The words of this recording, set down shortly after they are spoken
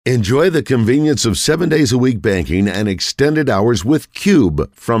Enjoy the convenience of 7 days a week banking and extended hours with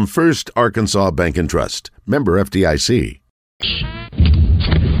Cube from First Arkansas Bank and Trust. Member FDIC.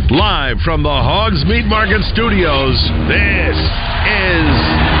 Live from the Hogs Meat Market Studios, this is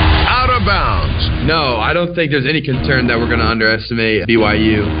Out of Bounds. No, I don't think there's any concern that we're going to underestimate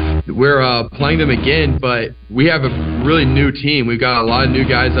BYU. We're playing them again, but we have a really new team. We've got a lot of new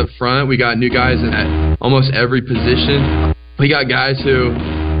guys up front. We got new guys at almost every position. We got guys who...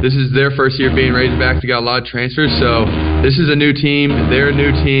 this is their first year being Razorbacks. We got a lot of transfers, so this is a new team. They're a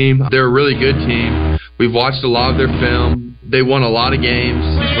new team. They're a really good team. We've watched a lot of their film. They won a lot of games.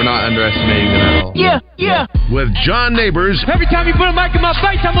 We're not underestimating them at all. Yeah. With John Neighbors. Every time you put a mic in my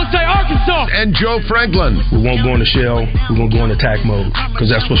face, I'm going to say Arkansas. And Joe Franklin. We won't go in the shell. We're going to go in attack mode because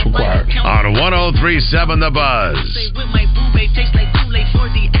that's what's required. On 103.7 The Buzz. With my boo-babe, tastes like Kool-Aid for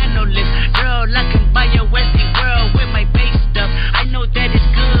the analyst. Girl, I can buy your Westie world with my base stuff. I know that it's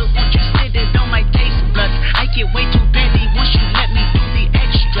good. Won't you sit it on my taste buds? I get way too busy once you let me do the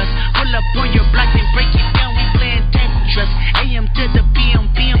extras. Pull up on your block and break it down. We playing Tetris. AM to the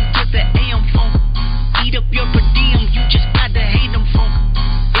PM, PM to the AM phone. Eat up your per diem. You just gotta hate them funk.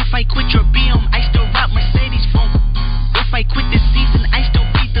 If I quit your BM, I still rock Mercedes funk. If I quit this season, I still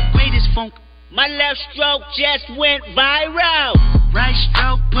be the greatest funk. My left stroke just went viral. Right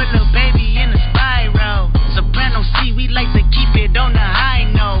stroke put a baby in a spiral. Soprano C, we like to keep it on the high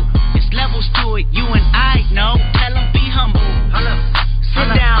note. There's levels to it, you and I know. Tell them be humble. Sit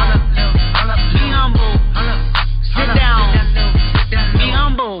down. Be humble. Sit down. Be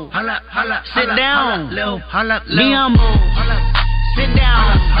humble. Sit down. Be humble. Sit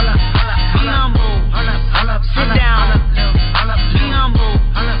down. Be humble. Sit down. Be humble.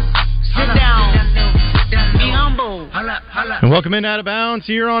 Sit down. Be humble. And welcome in Out of Bounds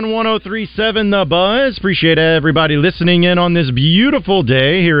here on 103.7 The Buzz. Appreciate everybody listening in on this beautiful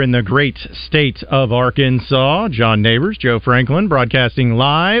day here in the great state of Arkansas. John Neighbors, Joe Franklin, broadcasting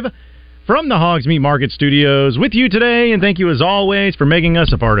live from the Hogs Meat Market Studios with you today. And thank you as always for making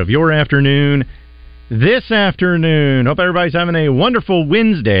us a part of your afternoon this afternoon. Hope everybody's having a wonderful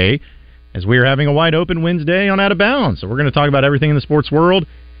Wednesday as we are having a wide open Wednesday on Out of Bounds. So we're going to talk about everything in the sports world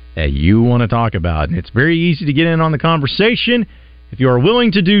that you want to talk about. And it's very easy to get in on the conversation. If you are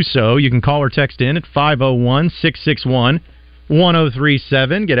willing to do so, you can call or text in at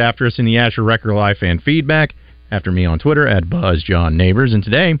 501-661-1037. Get after us in the Asher Wrecker Live fan feedback. After me on Twitter at BuzzJohnNeighbors. And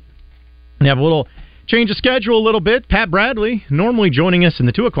today, we have a little change of schedule a little bit. Pat Bradley, normally joining us in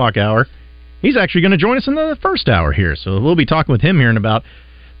the 2 o'clock hour. He's actually going to join us in the first hour here. So we'll be talking with him here in about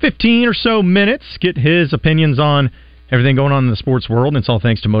 15 or so minutes. Get his opinions on everything going on in the sports world, and it's all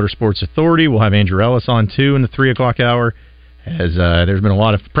thanks to Motorsports Authority. We'll have Andrew Ellis on, too, in the 3 o'clock hour, as there's been a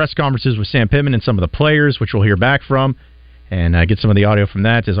lot of press conferences with Sam Pittman and some of the players, which we'll hear back from, and get some of the audio from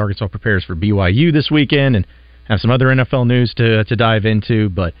that as Arkansas prepares for BYU this weekend, and have some other NFL news to dive into.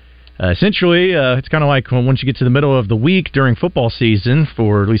 But essentially, it's kind of like once you get to the middle of the week during football season,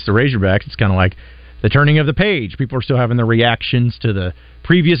 for at least the Razorbacks, it's kind of like the turning of the page. People are still having their reactions to the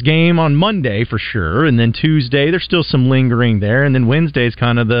previous game on Monday for sure, and then Tuesday there's still some lingering there, and then Wednesday's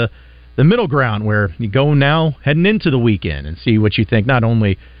kind of the middle ground where you go now heading into the weekend and see what you think, not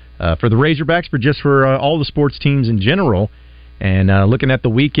only for the Razorbacks but just for all the sports teams in general, and looking at the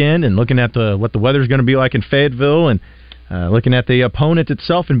weekend and looking at what the weather's going to be like in Fayetteville, and looking at the opponent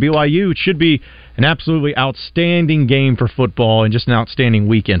itself in BYU. It should be an absolutely outstanding game for football and just an outstanding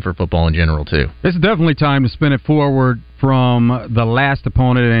weekend for football in general, too. It's definitely time to spin it forward from the last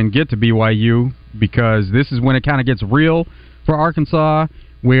opponent and get to BYU, because this is when it kind of gets real for Arkansas,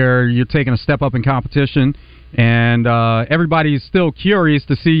 where you're taking a step up in competition, and everybody's still curious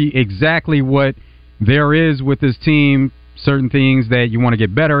to see exactly what there is with this team, certain things that you want to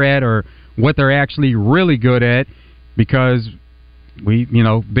get better at or what they're actually really good at, because we,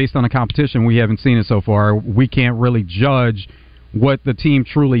 based on the competition, we haven't seen it so far. We can't really judge what the team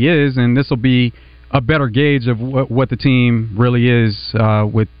truly is, and this will be a better gauge of what the team really is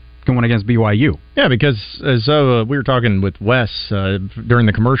with going against BYU. Yeah, because as we were talking with Wes during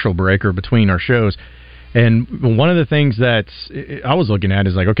the commercial break or between our shows, and one of the things that I was looking at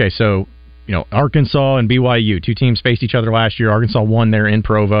is like, okay, so Arkansas and BYU, two teams faced each other last year. Arkansas won there in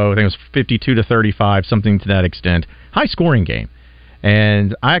Provo. I think it was 52-35, something to that extent. High scoring game.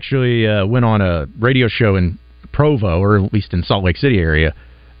 And I actually went on a radio show in Provo, or at least in Salt Lake City area,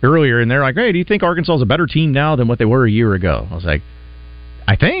 earlier, and they're like, hey, do you think Arkansas is a better team now than what they were a year ago? I was like,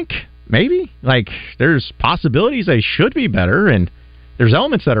 I think, maybe. Like, there's possibilities they should be better, and there's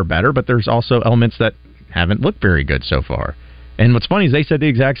elements that are better, but there's also elements that haven't looked very good so far. And what's funny is they said the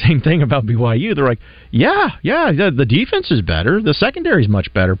exact same thing about BYU. They're like, yeah, the defense is better, the secondary is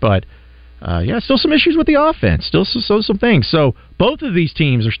much better, but still some issues with the offense, still some things. So both of these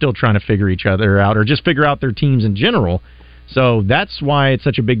teams are still trying to figure each other out, or just figure out their teams in general. So that's why it's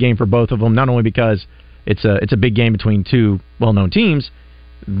such a big game for both of them. Not only because it's a big game between two well-known teams,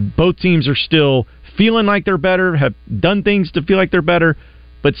 both teams are still feeling like they're better, have done things to feel like they're better,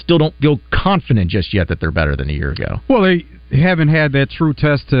 but still don't feel confident just yet that they're better than a year ago. Well, they haven't had that true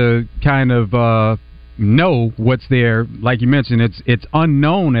test to kind of know what's there. Like you mentioned, it's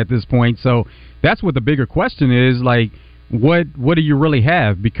unknown at this point. So that's what the bigger question is. Like, what do you really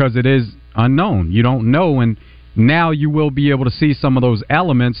have? Because it is unknown. You don't know, and now you will be able to see some of those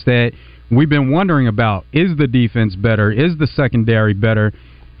elements that we've been wondering about. Is the defense better? Is the secondary better?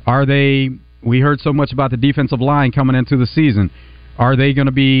 Are they? We heard so much about the defensive line coming into the season. Are they going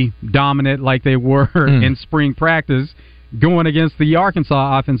to be dominant like they were in spring practice going against the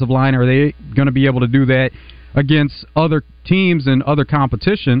Arkansas offensive line? Are they going to be able to do that against other teams and other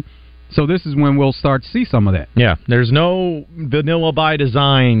competition? So this is when we'll start to see some of that. Yeah, there's no vanilla by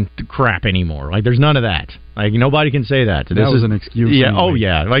design crap anymore. Like, there's none of that. Like, nobody can say that. That was an excuse. Yeah. Anyway. Oh,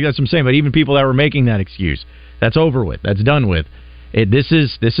 yeah. Like, that's what I'm saying. But even people that were making that excuse, that's over with. That's done with. This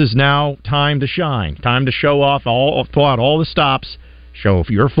is now time to shine. Time to show off, pull out all the stops, show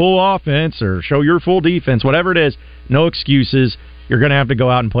your full offense or show your full defense, whatever it is. No excuses. You're going to have to go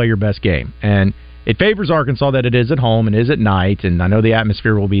out and play your best game. And it favors Arkansas that it is at home and is at night, and I know the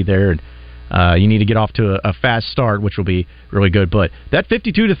atmosphere will be there, and you need to get off to a fast start, which will be really good. But that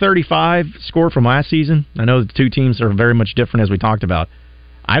 52-35 score from last season, I know the two teams are very much different, as we talked about.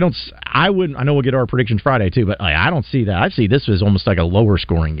 I know we'll get our predictions Friday too, but I don't see that. I see this as almost like a lower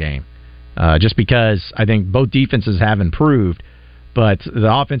scoring game, just because I think both defenses have improved, but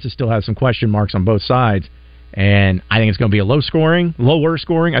the offenses still have some question marks on both sides. And I think it's going to be lower scoring.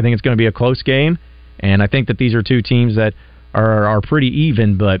 I think it's going to be a close game, and I think that these are two teams that are pretty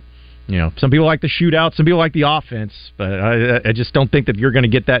even. But some people like the shootout, some people like the offense. But I just don't think that you're going to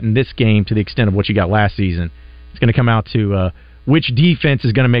get that in this game to the extent of what you got last season. It's going to come out to which defense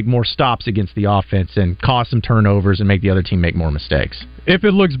is going to make more stops against the offense and cause some turnovers and make the other team make more mistakes. If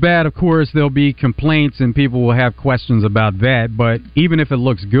it looks bad, of course, there'll be complaints and people will have questions about that. But even if it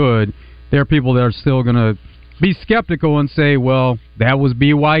looks good, there are people that are still going to be skeptical and say, well, that was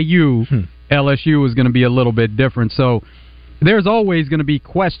BYU. LSU is going to be a little bit different. So there's always going to be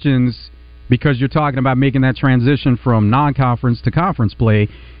questions because you're talking about making that transition from non-conference to conference play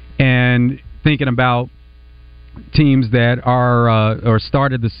and thinking about teams that are or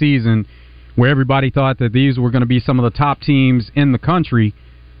started the season where everybody thought that these were going to be some of the top teams in the country.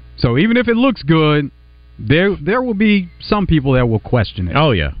 So even if it looks good, there will be some people that will question it.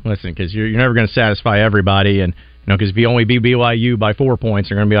 Oh, yeah. Listen, because you're never going to satisfy everybody. And, because if you only beat BYU by 4 points,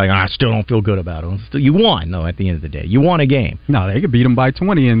 they're going to be like, I still don't feel good about it. You won, though, at the end of the day. You won a game. No, they could beat them by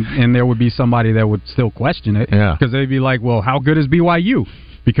 20, and there would be somebody that would still question it. Yeah. Because they'd be like, well, how good is BYU?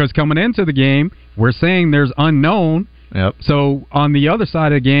 Because coming into the game, we're saying there's unknown. Yep. So on the other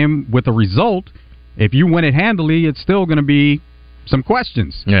side of the game, with the result, if you win it handily, it's still going to be some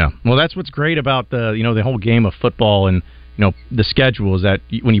questions. Yeah. Well, that's what's great about the whole game of football and the schedule is that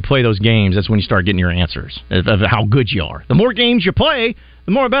when you play those games, that's when you start getting your answers of how good you are. The more games you play,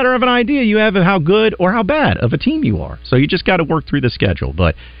 the more better of an idea you have of how good or how bad of a team you are. So you just got to work through the schedule.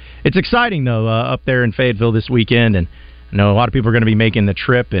 But it's exciting, though, up there in Fayetteville this weekend. And I know a lot of people are going to be making the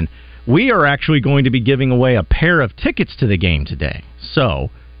trip. And we are actually going to be giving away a pair of tickets to the game today. So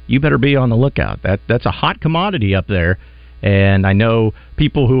you better be on the lookout. That's a hot commodity up there. And I know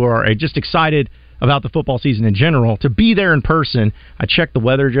people who are just excited about the football season in general to be there in person. I checked the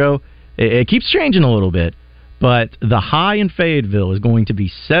weather, Joe. It keeps changing a little bit, but the high in Fayetteville is going to be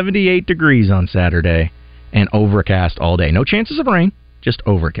 78 degrees on Saturday and overcast all day. No chances of rain, just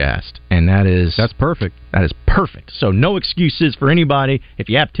overcast. And that's perfect. That is perfect. So no excuses for anybody if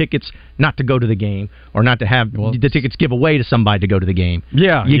you have tickets not to go to the game or not to have the tickets give away to somebody to go to the game.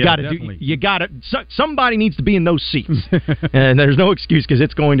 Yeah, somebody needs to be in those seats. And there's no excuse because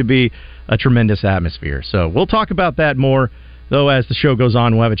it's going to be a tremendous atmosphere. So we'll talk about that more, though, as the show goes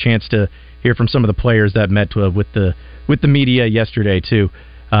on. We'll have a chance to hear from some of the players that met with the media yesterday too.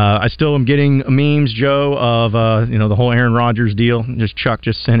 I still am getting memes, Joe, of the whole Aaron Rodgers deal. Chuck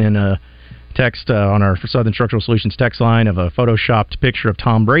just sent in a text on our Southern Structural Solutions text line of a photoshopped picture of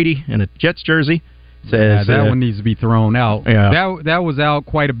Tom Brady in a Jets jersey. Says, that one needs to be thrown out. Yeah. That was out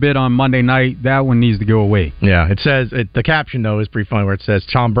quite a bit on Monday night. That one needs to go away. Yeah, it says the caption though is pretty funny, where it says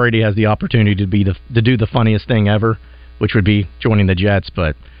Tom Brady has the opportunity to do the funniest thing ever, which would be joining the Jets,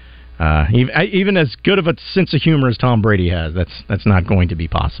 but Even as good of a sense of humor as Tom Brady has, that's not going to be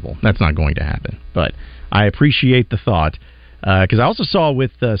possible. That's not going to happen. But I appreciate the thought, because I also saw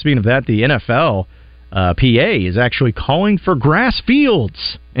with, speaking of that, the NFL PA is actually calling for grass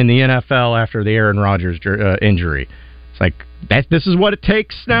fields in the NFL after the Aaron Rodgers injury. It's like, this is what it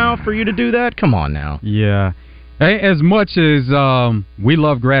takes now for you to do that? Come on now. Yeah. As much as we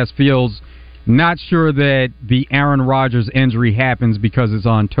love grass fields, not sure that the Aaron Rodgers injury happens because it's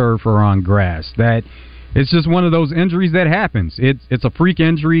on turf or on grass. That it's just one of those injuries that happens. It's a freak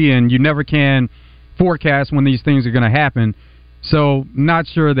injury, and you never can forecast when these things are going to happen. So not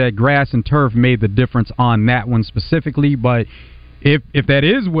sure that grass and turf made the difference on that one specifically, but if that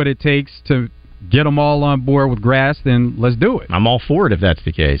is what it takes to get them all on board with grass, then let's do it. I'm all for it if that's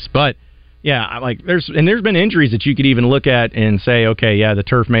the case. But yeah, there's been injuries that you could even look at and say, okay, yeah, the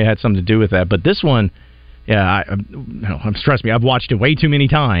turf may have had something to do with that. But this one, yeah, trust me, I've watched it way too many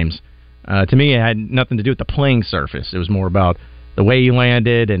times. To me, it had nothing to do with the playing surface. It was more about the way he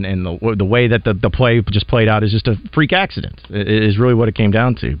landed and the way that the play just played out is just a freak accident. It is really what it came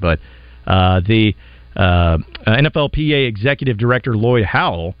down to. But the NFLPA Executive Director Lloyd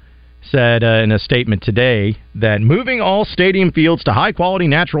Howell said in a statement today that moving all stadium fields to high-quality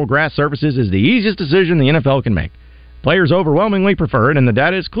natural grass surfaces is the easiest decision the NFL can make. Players overwhelmingly prefer it, and the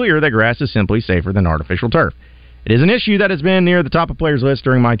data is clear that grass is simply safer than artificial turf. It is an issue that has been near the top of players' lists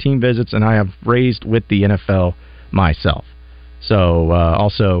during my team visits, and I have raised with the NFL myself. So,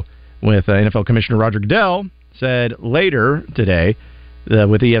 also with NFL Commissioner Roger Goodell said later today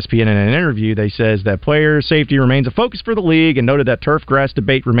with ESPN in an interview, they says that player safety remains a focus for the league and noted that turf-grass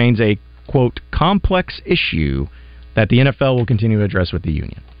debate remains a, quote, complex issue that the NFL will continue to address with the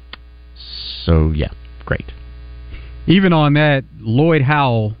union. So, yeah, great. Even on that, Lloyd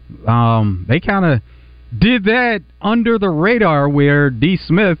Howell, they kind of did that under the radar where D.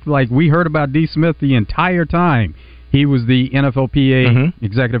 Smith, like we heard about D. Smith the entire time. He was the NFLPA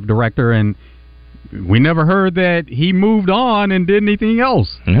executive director, and we never heard that he moved on and did anything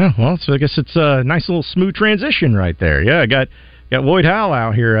else. Yeah, well, so I guess it's a nice little smooth transition right there. Yeah, got Lloyd Howell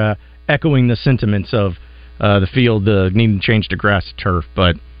out here echoing the sentiments of the field needing to change to grass to turf.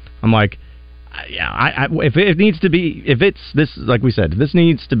 But I'm like, yeah, if it needs to be, if it's this, like we said, if this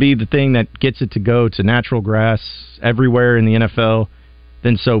needs to be the thing that gets it to go to natural grass everywhere in the NFL,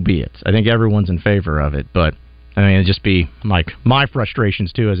 then so be it. I think everyone's in favor of it, but I mean, it'd just be like my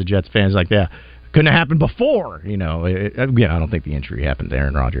frustrations too as a Jets fan is like, yeah, couldn't have happened before, you know. I don't think the injury happened to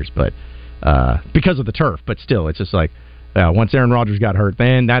Aaron Rodgers, but because of the turf. But still, it's just like once Aaron Rodgers got hurt,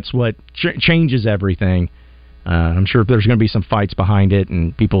 then that's what changes everything. I'm sure there's going to be some fights behind it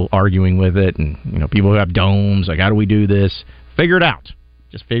and people arguing with it, and people who have domes, like, how do we do this? Figure it out.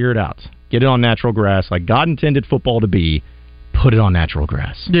 Just figure it out. Get it on natural grass, like God intended football to be. Put it on natural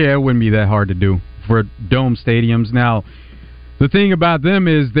grass. Yeah, it wouldn't be that hard to do for dome stadiums. Now, the thing about them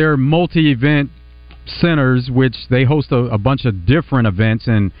is they're multi-event centers, which they host a bunch of different events,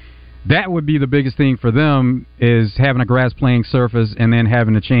 and that would be the biggest thing for them, is having a grass playing surface and then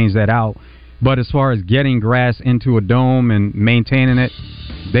having to change that out. But as far as getting grass into a dome and maintaining it,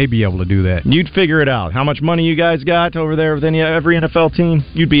 they'd be able to do that. You'd figure it out. How much money you guys got over there with every NFL team,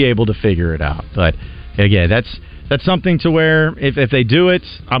 you'd be able to figure it out. But again, that's something to where if they do it,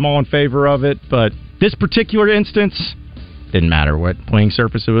 I'm all in favor of it. But this particular instance, didn't matter what playing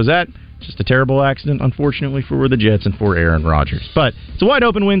surface it was at. Just a terrible accident, unfortunately, for the Jets and for Aaron Rodgers. But it's a wide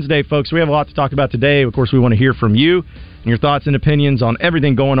open Wednesday, folks. We have a lot to talk about today. Of course, we want to hear from you and your thoughts and opinions on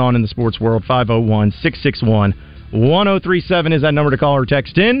everything going on in the sports world. 501-661-1037 is that number to call or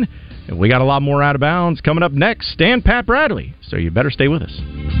text in. And we got a lot more Out of Bounds coming up next. And Pat Bradley. So you better stay with us.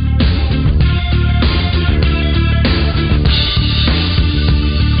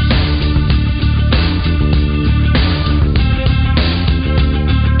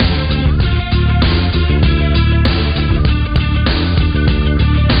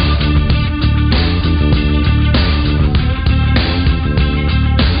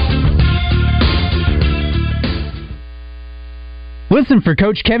 Listen for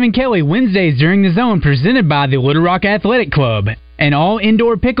Coach Kevin Kelly Wednesdays during the Zone, presented by the Little Rock Athletic Club. An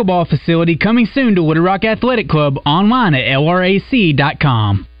all-indoor pickleball facility coming soon to Little Rock Athletic Club, online at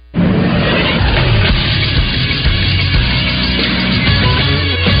lrac.com.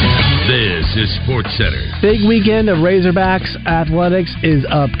 This Texas Sports Center. Big weekend of Razorbacks athletics is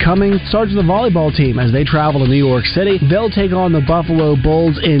upcoming. Starts with the volleyball team as they travel to New York City. They'll take on the Buffalo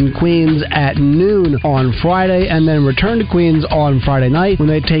Bulls in Queens at noon on Friday and then return to Queens on Friday night when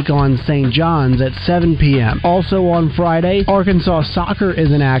they take on St. John's at 7 p.m. Also on Friday, Arkansas soccer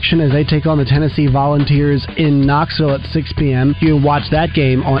is in action as they take on the Tennessee Volunteers in Knoxville at 6 p.m. You can watch that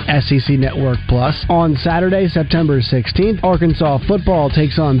game on SEC Network Plus. On Saturday, September 16th, Arkansas football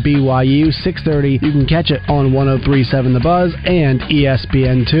takes on BYU, 6:30. You can catch it on 103.7 The Buzz and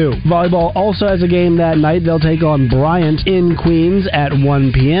ESPN2. Volleyball also has a game that night. They'll take on Bryant in Queens at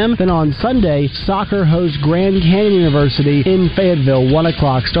 1 p.m. Then on Sunday, soccer hosts Grand Canyon University in Fayetteville, 1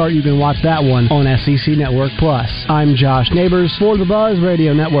 o'clock start. You can watch that one on SEC Network Plus. I'm Josh Neighbors for the Buzz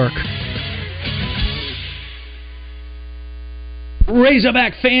Radio Network.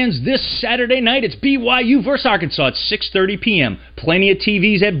 Razorback fans, this Saturday night it's BYU versus Arkansas at 6:30 p.m. Plenty of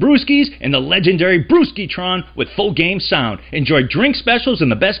TVs at Brewski's and the legendary Brewski-tron with full game sound. Enjoy drink specials and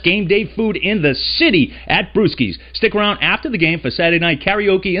the best game day food in the city at Brewski's. Stick around after the game for Saturday night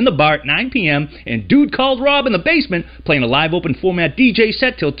karaoke in the bar at 9 p.m. and Dude Called Rob in the basement playing a live open format DJ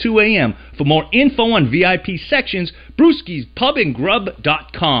set till 2 a.m. For more info on VIP sections,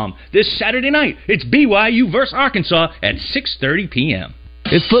 Brewski'sPubandGrub.com. This Saturday night, it's BYU versus Arkansas at 6:30 p.m.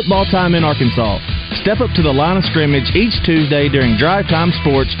 It's football time in Arkansas. Step up to the line of scrimmage each Tuesday during Drive Time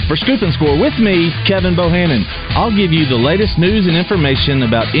Sports for Scoop and Score with me, Kevin Bohannon. I'll give you the latest news and information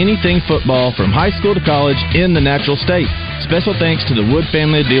about anything football from high school to college in the Natural State. Special thanks to the Wood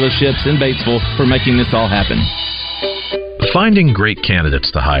family of dealerships in Batesville for making this all happen. Finding great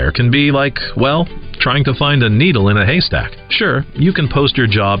candidates to hire can be like, well, trying to find a needle in a haystack. Sure, you can post your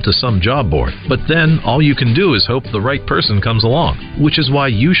job to some job board, but then all you can do is hope the right person comes along, which is why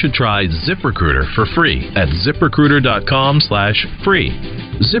you should try ZipRecruiter for free at ZipRecruiter.com/free.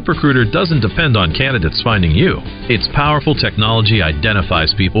 ZipRecruiter doesn't depend on candidates finding you. Its powerful technology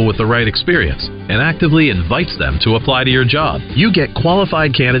identifies people with the right experience and actively invites them to apply to your job. You get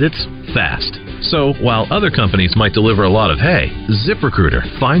qualified candidates fast. So, while other companies might deliver a lot of hay, ZipRecruiter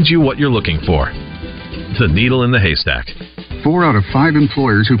finds you what you're looking for. The needle in the haystack. 4 out of 5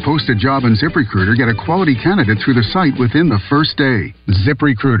 employers who post a job on ZipRecruiter get a quality candidate through the site within the first day.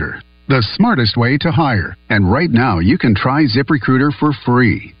 ZipRecruiter, the smartest way to hire. And right now, you can try ZipRecruiter for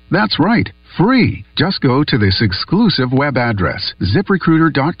free. That's right, free. Just go to this exclusive web address,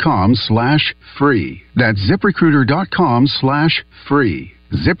 ZipRecruiter.com/free. That's ZipRecruiter.com/free.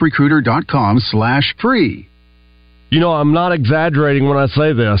 ZipRecruiter.com/free. You know, I'm not exaggerating when I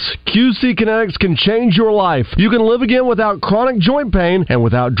say this. QC Kinetics can change your life. You can live again without chronic joint pain and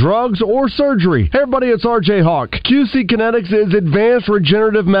without drugs or surgery. Hey everybody, it's RJ Hawk. QC Kinetics is advanced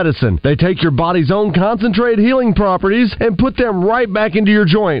regenerative medicine. They take your body's own concentrated healing properties and put them right back into your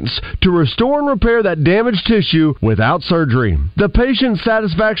joints to restore and repair that damaged tissue without surgery. The patient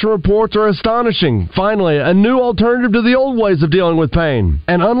satisfaction reports are astonishing. Finally, a new alternative to the old ways of dealing with pain.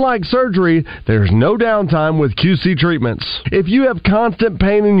 And unlike surgery, there's no downtime with QC treatments. If you have constant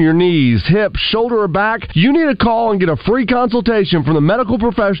pain in your knees, hips, shoulder, or back, you need to call and get a free consultation from the medical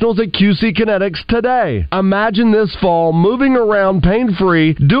professionals at QC Kinetics today. Imagine this fall moving around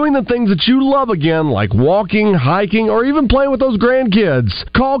pain-free, doing the things that you love again, like walking, hiking, or even playing with those grandkids.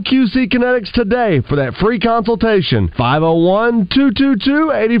 Call QC Kinetics today for that free consultation.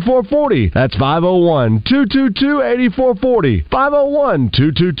 501-222-8440. That's 501-222-8440.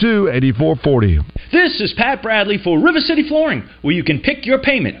 501-222-8440. This is Pat Bradley for River City Flooring, where you can pick your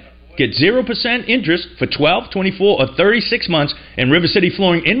payment. Get 0% interest for 12, 24, or 36 months, and River City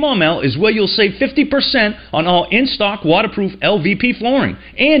Flooring in Maumelle is where you'll save 50% on all in-stock waterproof LVP flooring.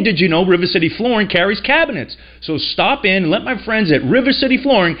 And did you know River City Flooring carries cabinets? So stop in and let my friends at River City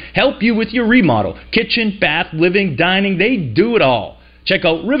Flooring help you with your remodel. Kitchen, bath, living, dining, they do it all. Check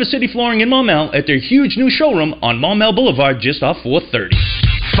out River City Flooring in Maumelle at their huge new showroom on Maumelle Boulevard just off 430.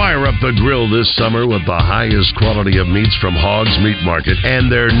 Fire up the grill this summer with the highest quality of meats from Hogs Meat Market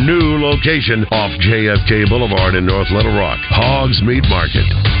and their new location off JFK Boulevard in North Little Rock. Hogs Meat Market,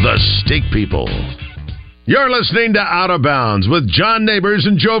 the steak people. You're listening to Out of Bounds with John Neighbors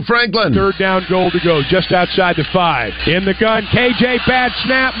and Joe Franklin. Third down goal to go, just outside the 5. In the gun, KJ, bad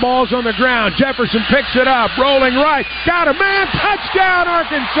snap, ball's on the ground. Jefferson picks it up, rolling right. Got a man, touchdown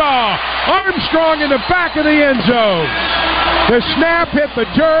Arkansas! Armstrong in the back of the end zone. The snap hit the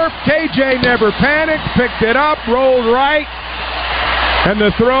turf. KJ never panicked, picked it up, rolled right, and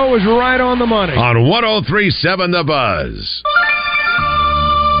the throw was right on the money. On 103.7 The Buzz.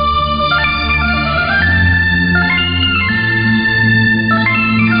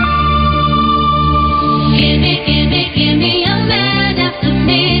 Give me a man after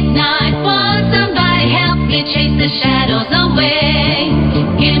midnight.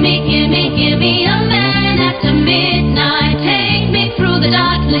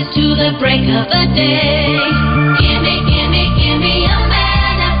 break of a day. Gimme, gimme, gimme a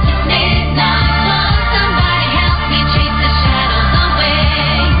man after midnight. Won't somebody help me chase the shadows away?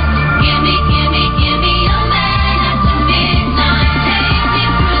 Gimme, gimme, gimme a man after midnight. Take me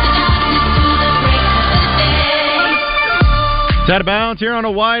through the darkness to the break of a day. It's Out of Bounds here on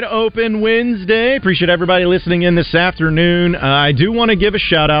a wide open Wednesday. Appreciate everybody listening in this afternoon. I do want to give a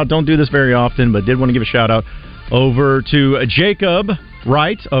shout out. Don't do this very often, but did want to give a shout out over to Jacob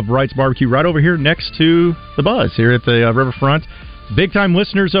Wright of Wright's Barbecue, right over here next to the Buzz here at the Riverfront. Big time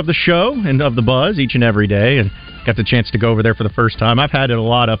listeners of the show and of the Buzz each and every day, and got the chance to go over there for the first time. I've had it a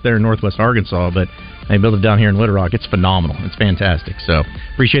lot up there in Northwest Arkansas, but they built it down here in Little Rock. It's phenomenal. It's fantastic. So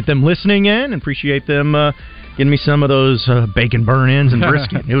appreciate them listening in, and appreciate them getting me some of those bacon burn-ins and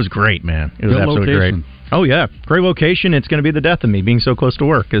brisket. It was great, man. It was Good absolutely location. great. Oh, yeah. Great location. It's going to be the death of me being so close to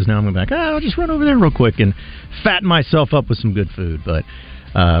work, because now I'm going to be like, I'll just run over there real quick and fatten myself up with some good food. But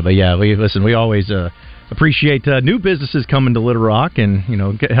yeah, we always appreciate new businesses coming to Little Rock and,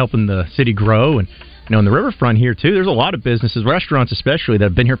 helping the city grow. And, in the riverfront here, too, there's a lot of businesses, restaurants especially, that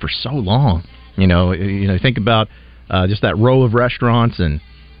have been here for so long. Think about just that row of restaurants, and,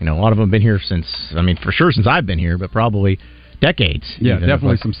 a lot of them have been here since I've been here, but probably decades. Yeah,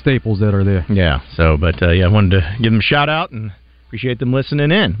 definitely some staples that are there. Yeah, I wanted to give them a shout out and appreciate them listening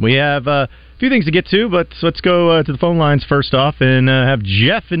in. We have a few things to get to, but let's go to the phone lines first off and have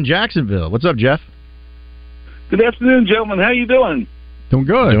Jeff in Jacksonville. What's up, Jeff? Good afternoon, gentlemen. How you doing? Doing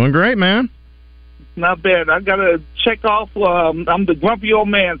good. Doing great, man. Not bad. I got to check off. I'm the grumpy old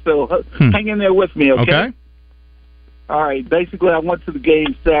man, so hang in there with me, okay? Okay. All right. Basically, I went to the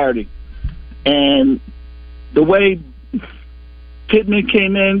game Saturday, and the way Pittman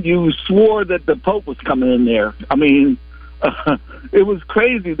came in, you swore that the Pope was coming in there. I mean, it was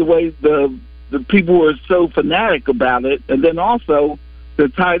crazy the way the people were so fanatic about it. And then also, the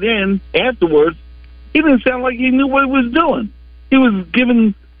tight end afterwards, he didn't sound like he knew what he was doing. He was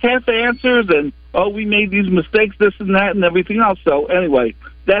giving half answers and, we made these mistakes, this and that, and everything else. So anyway,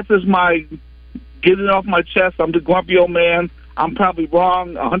 that's just my getting off my chest. I'm the grumpy old man. I'm probably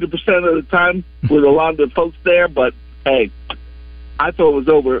wrong 100% of the time with a lot of the folks there, but hey, I thought it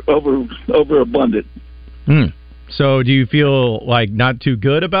was overabundant. So do you feel like not too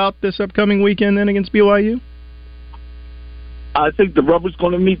good about this upcoming weekend then against BYU? I think the rubber's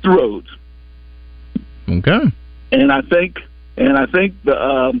going to meet the road. Okay. And I think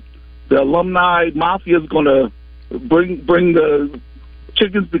the alumni mafia is going to bring the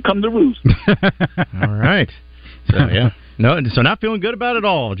chickens to come to roost. All right. So yeah. So not feeling good about it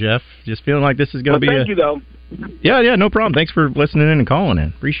all, Jeff. Just feeling like this is going to be. Thank you, though. Yeah, no problem. Thanks for listening in and calling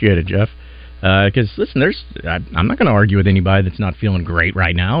in. Appreciate it, Jeff. Because listen, I'm not going to argue with anybody that's not feeling great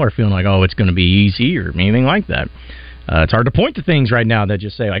right now or feeling like, it's going to be easy or anything like that. It's hard to point to things right now that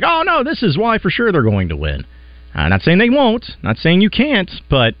just say like, oh no, this is why for sure they're going to win. Not saying they won't. Not saying you can't,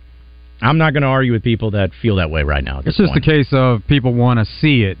 but I'm not going to argue with people that feel that way right now. It's just a case of people want to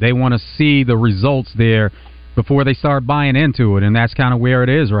see it. They want to see the results there before they start buying into it, and that's kind of where it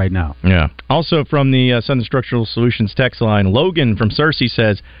is right now. Yeah. Also from the Southern Structural Solutions text line, Logan from Searcy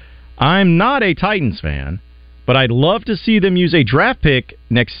says, I'm not a Titans fan, but I'd love to see them use a draft pick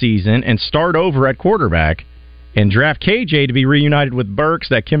next season and start over at quarterback and draft KJ to be reunited with Burks.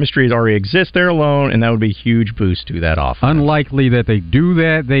 That chemistry already exists there alone, and that would be a huge boost to that offense. Unlikely that they do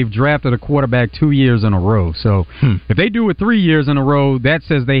that. They've drafted a quarterback 2 years in a row. So if they do it 3 years in a row, that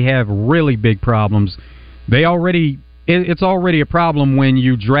says they have really big problems. It's already a problem when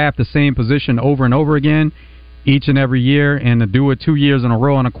you draft the same position over and over again each and every year, and to do it 2 years in a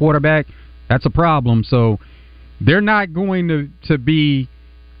row on a quarterback, that's a problem. So they're not going to be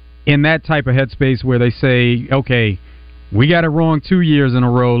in that type of headspace where they say, okay, we got it wrong 2 years in a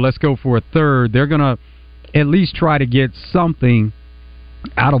row, let's go for a third. They're going to at least try to get something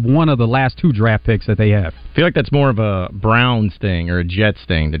out of one of the last 2 draft picks that they have. I feel like that's more of a Browns thing or a Jets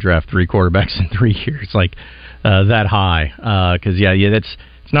thing to draft 3 quarterbacks in 3 years, like that high. Because,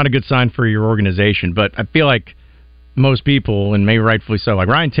 it's not a good sign for your organization. But I feel like most people, and maybe rightfully so, like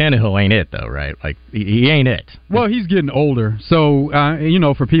Ryan Tannehill ain't it, though, right? Like, he ain't it. Well, he's getting older. So,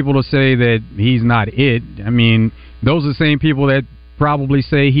 for people to say that he's not it, I mean, those are the same people that probably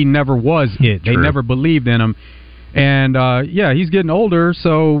say he never was it. They never believed in him. And, he's getting older,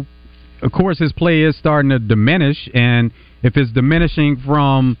 so, of course, his play is starting to diminish. And if it's diminishing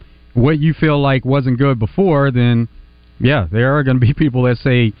from what you feel like wasn't good before, then, there are going to be people that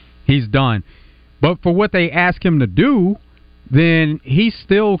say he's done. But for what they ask him to do, then he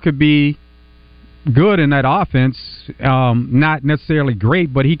still could be good in that offense. Not necessarily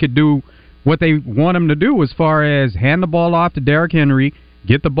great, but he could do what they want him to do as far as hand the ball off to Derrick Henry,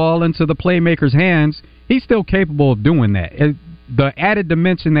 get the ball into the playmaker's hands, he's still capable of doing that. The added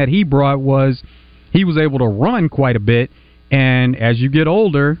dimension that he brought was he was able to run quite a bit, and as you get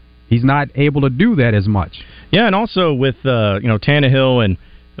older, he's not able to do that as much. Yeah, and also with Tannehill and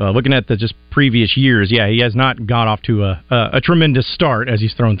looking at the just previous years, he has not got off to a tremendous start as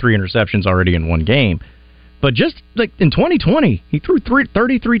he's thrown 3 interceptions already in one game. But just like in 2020, he threw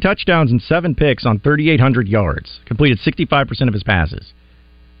 33 touchdowns and 7 picks on 3,800 yards, completed 65% of his passes.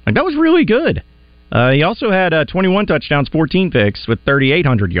 Like, that was really good. He also had 21 touchdowns, 14 picks with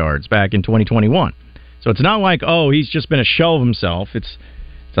 3,800 yards back in 2021. So it's not like, he's just been a shell of himself. It's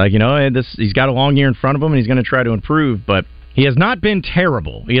like, he's got a long year in front of him and he's going to try to improve, but he has not been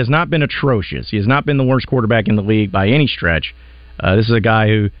terrible. He has not been atrocious. He has not been the worst quarterback in the league by any stretch. This is a guy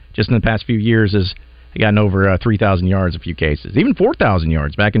who, just in the past few years, has gotten over 3,000 yards a few cases. Even 4,000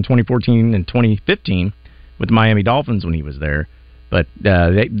 yards back in 2014 and 2015 with the Miami Dolphins when he was there. But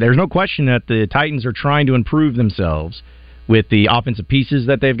there's no question that the Titans are trying to improve themselves with the offensive pieces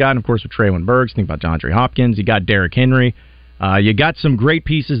that they've got. And of course, with Treylon Burks, think about DeAndre Hopkins. You got Derrick Henry. You got some great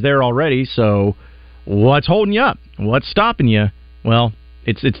pieces there already. So what's holding you up? What's stopping you? Well,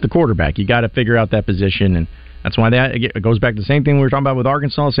 it's the quarterback. You got to figure out that position, and that's why it goes back to the same thing we were talking about with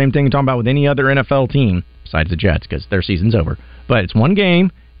Arkansas, same thing we're talking about with any other NFL team besides the Jets, because their season's over. But it's one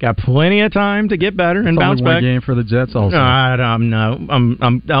game. Got plenty of time to get better and bounce back. One game for the Jets also. I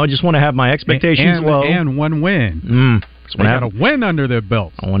just want to have my expectations low. And one win. They got a win under their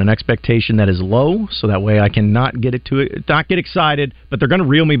belts. I want an expectation that is low, so that way I can not get excited. But they're going to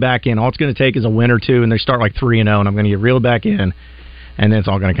reel me back in. All it's going to take is a win or two, and they start like 3-0, and I'm going to get reeled back in, and then it's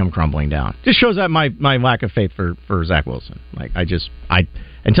all going to come crumbling down. Just shows that my lack of faith for Zach Wilson. Like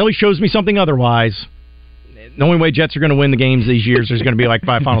until he shows me something otherwise. The only way Jets are going to win the games these years is going to be like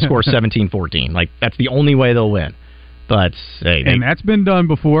by final score 17-14. Like, that's the only way they'll win. But and that's been done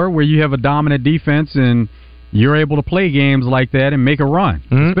before, where you have a dominant defense and you're able to play games like that and make a run.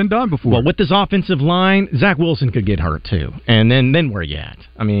 Mm-hmm. It's been done before. Well, with this offensive line, Zach Wilson could get hurt too. And then where are you at?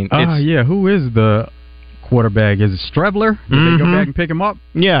 I mean, who is the quarterback? Is it Strebler? Did they go back and pick him up?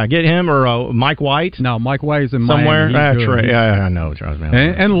 Yeah, get him or Mike White. No, Mike White is in somewhere. Miami. I know.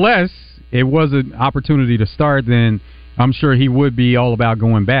 Unless it was an opportunity to start, then I'm sure he would be all about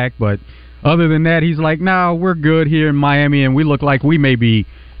going back. But other than that, he's like, no, we're good here in Miami, and we look like we may be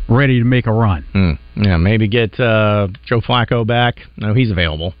ready to make a run. Yeah, maybe get Joe Flacco back. No, he's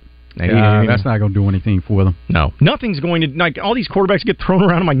available. That's not going to do anything for them. No, nothing's going to, like, all these quarterbacks get thrown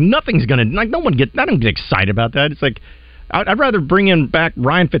around. I'm like, nothing's going to, like, I don't get excited about that. It's like, I'd rather bring in back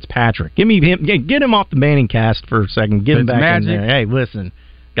Ryan Fitzpatrick. Get him off the Manning cast for a second. Get him back in there. Hey, listen,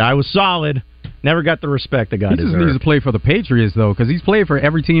 guy was solid. Never got the respect the guy deserved. He just needs to play for the Patriots, though, because he's played for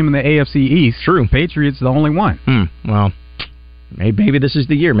every team in the AFC East. True. Patriots the only one. Well, maybe this is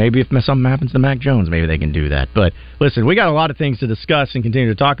the year. Maybe if something happens to Mac Jones, maybe they can do that. But listen, we got a lot of things to discuss and continue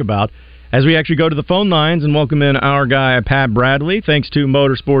to talk about as we actually go to the phone lines and welcome in our guy, Pat Bradley, thanks to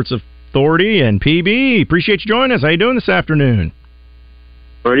Motorsports Authority and PB. Appreciate you joining us. How you doing this afternoon?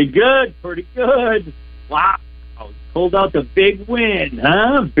 Pretty good. Wow. Pulled out the big win,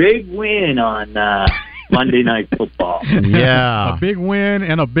 huh? Big win on Monday Night Football. Yeah. A big win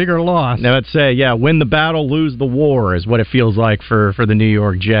and a bigger loss. Now, let's say, win the battle, lose the war is what it feels like for the New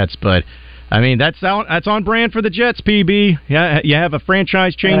York Jets. But, I mean, that's on brand for the Jets, PB. Yeah, you have a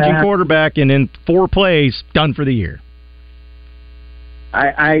franchise-changing quarterback, and in 4 plays, done for the year.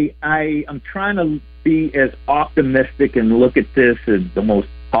 I'm trying to be as optimistic and look at this in the most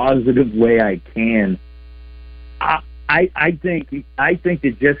positive way I can. I think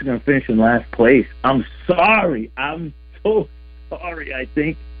the Jets are going to finish in last place. I'm sorry. I'm so sorry. I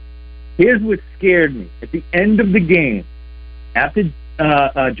think here's what scared me. At the end of the game, after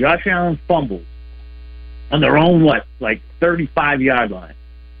Josh Allen fumbled on their own, 35-yard line,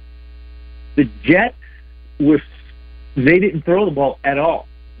 the Jets they didn't throw the ball at all.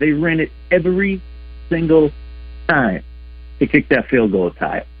 They ran it every single time to kick that field goal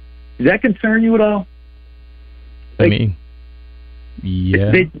tie. Does that concern you at all? I mean,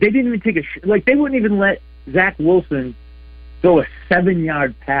 yeah. They didn't even take they wouldn't even let Zach Wilson throw a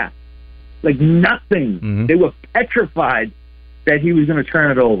 7-yard pass. Nothing. Mm-hmm. They were petrified that he was going to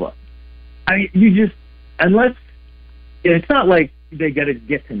turn it over. I mean, unless it's not like they got to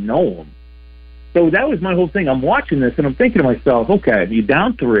get to know him. So that was my whole thing. I'm watching this and I'm thinking to myself, okay, you're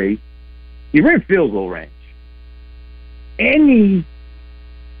down 3, you're in field goal range. Any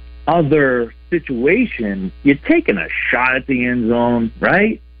other situation, you're taking a shot at the end zone,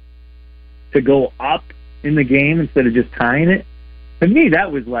 right? To go up in the game instead of just tying it. To me,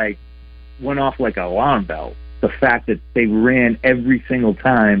 that was went off like an alarm bell. the fact that they ran every single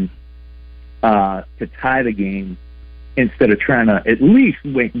time to tie the game instead of trying to at least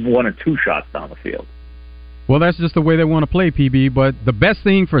make 1 or 2 shots down the field. Well, that's just the way they want to play, PB. But the best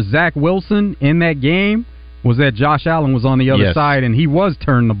thing for Zach Wilson in that game was that Josh Allen was on the other side, and he was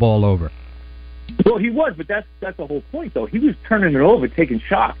turning the ball over. Well, he was, but that's the whole point, though. He was turning it over, taking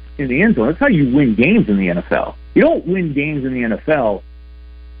shots in the end zone. That's how you win games in the NFL. You don't win games in the NFL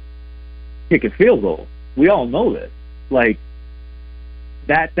kicking field goals. We all know this. Like,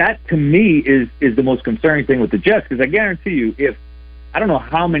 that to me is the most concerning thing with the Jets, because I guarantee you, if I don't know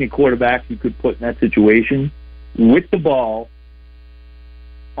how many quarterbacks you could put in that situation with the ball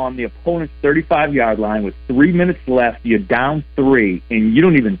on the opponent's 35-yard line with 3 minutes left, you're down 3, and you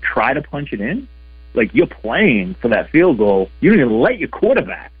don't even try to punch it in. Like, you're playing for that field goal. You don't even let your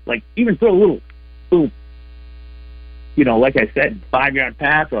quarterback, like, even throw a little you know, like I said, 5-yard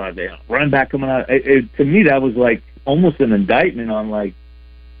pass or the running back coming out. To me, that was like almost an indictment on, like,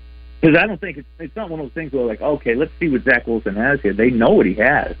 because I don't think it's not one of those things where, like, okay, let's see what Zach Wilson has here. They know what he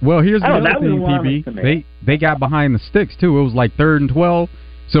has. Well, here's the other thing, PB. They got behind the sticks too. It was like 3rd and 12.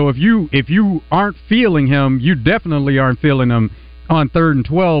 So if you aren't feeling him, you definitely aren't feeling him on 3rd and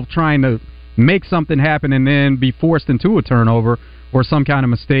 12, trying to make something happen and then be forced into a turnover or some kind of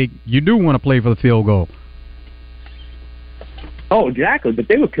mistake. You do want to play for the field goal. Oh, exactly. But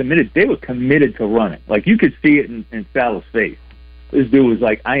they were committed. They were committed to running. Like, you could see it in Saleh's face. This dude was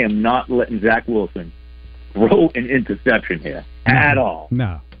like, I am not letting Zach Wilson throw an interception here at all.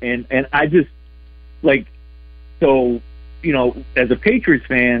 No. And I just, like, so, you know, as a Patriots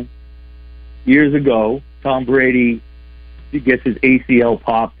fan, years ago, Tom Brady gets his ACL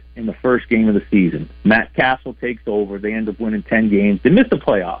popped in the first game of the season. Matt Castle takes over. They end up winning 10 games. They missed the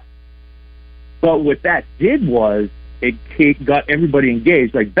playoffs. But what that did was it got everybody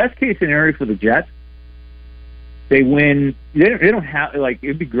engaged. Like, best case scenario for the Jets, they win. They don't have, like,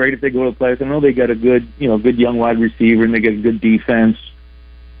 it'd be great if they go to the playoffs. I know they got a good young wide receiver, and they got a good defense.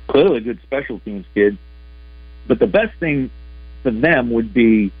 Clearly a good special teams kid. But the best thing for them would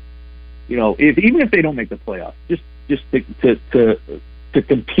be, you know, even if they don't make the playoffs, just to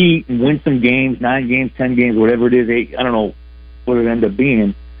compete and win some games, 9 games, 10 games, whatever it is, 8, I don't know what it end up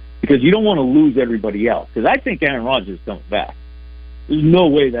being, because you don't want to lose everybody else. Because I think Aaron Rodgers is coming back. There's no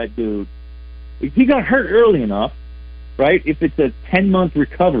way that dude, if he got hurt early enough, right? If it's a 10-month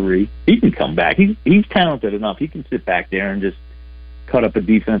recovery, he can come back. He's talented enough. He can sit back there and just cut up a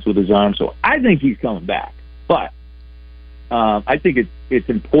defense with his arm. So I think he's coming back. But I think it's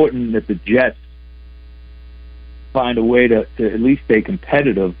important that the Jets find a way to at least stay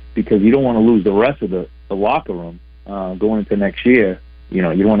competitive, because you don't want to lose the rest of the locker room going into next year. You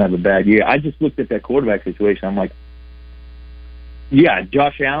know, you don't want to have a bad year. I just looked at that quarterback situation. I'm like, yeah,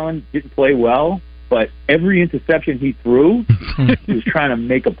 Josh Allen didn't play well, but every interception he threw, he was trying to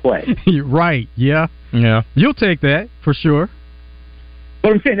make a play. Right, yeah. You'll take that, for sure.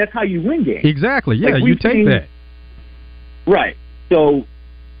 But I'm saying that's how you win games. Exactly, yeah, like, you take that. Right. So,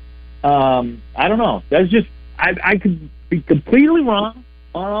 I don't know. That's just, I could be completely wrong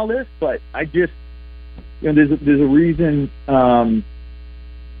on all this, but I just, you know, there's a reason,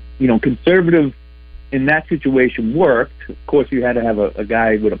 you know, conservative in that situation worked. Of course, you had to have a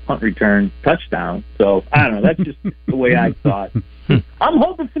guy with a punt return touchdown. So, I don't know. That's just the way I thought. I'm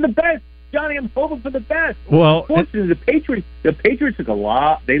hoping for the best, Johnny. I'm hoping for the best. Well, unfortunately, the Patriots look a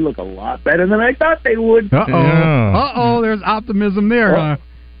lot better than I thought they would. Uh-oh, there's optimism there, huh?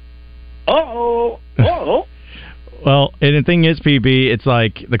 Uh-oh. Well, and the thing is, PB, it's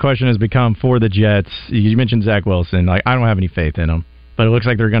like the question has become for the Jets. You mentioned Zach Wilson. Like, I don't have any faith in him, but it looks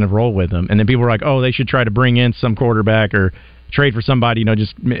like they're going to roll with him. And then people are like, oh, they should try to bring in some quarterback or trade for somebody.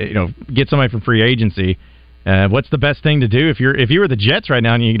 Get somebody from free agency. What's the best thing to do if you were the Jets right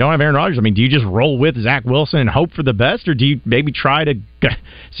now and you don't have Aaron Rodgers? I mean, do you just roll with Zach Wilson and hope for the best, or do you maybe try to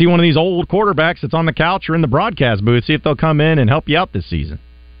see one of these old quarterbacks that's on the couch or in the broadcast booth, see if they'll come in and help you out this season?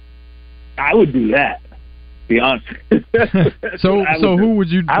 I would do that. Be honest. So who would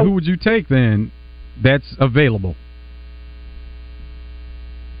you take then? That's available.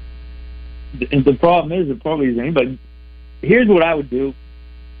 And the problem is, it probably isn't anybody. Here's what I would do.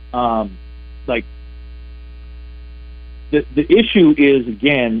 Like, the issue is,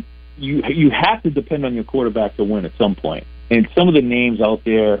 again, you have to depend on your quarterback to win at some point. And some of the names out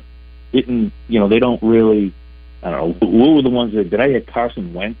there didn't, they don't really. I don't know. What were the ones that did I hit?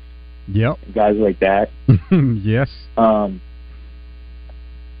 Carson Wentz. Yep. Guys like that. Yes. I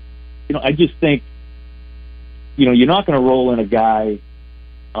just think, you're not going to roll in a guy.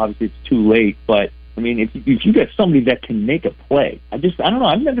 Obviously, it's too late. But I mean, if you got somebody that can make a play, I don't know.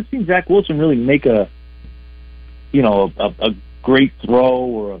 I've never seen Zach Wilson really make a a great throw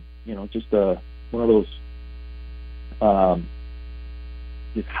or just one of those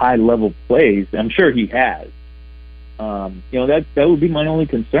just high level plays. I'm sure he has. That would be my only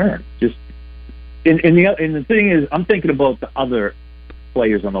concern. Just and the thing is, I'm thinking about the other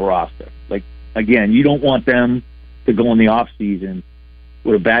players on the roster. Like, again, you don't want them to go in the off season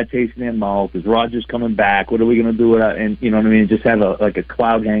with a bad taste in their mouth. Is Rodgers coming back? What are we going to do with that? And you know what I mean? Just have a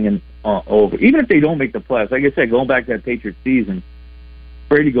cloud hanging over. Even if they don't make the playoffs, like I said, going back to that Patriots season,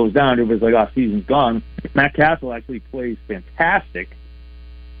 Brady goes down. Everybody's like, "Oh, season's gone." Matt Castle actually plays fantastic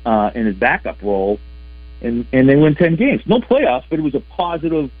in his backup role, and they win 10 games. No playoffs, but it was a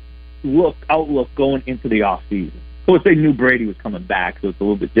positive outlook going into the off season. Of course, they knew Brady was coming back, so it's a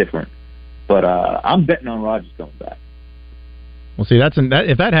little bit different. But I'm betting on Rodgers coming back. Well, see,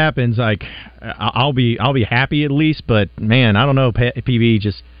 if that happens, like I'll be happy at least. But man, I don't know, PB,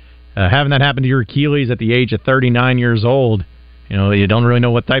 just having that happen to your Achilles at the age of 39 years old. You don't really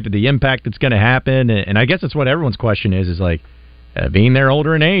know what type of the impact that's going to happen, and I guess that's what everyone's question is like, being there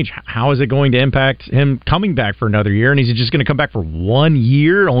older in age, how is it going to impact him coming back for another year? And is he just going to come back for 1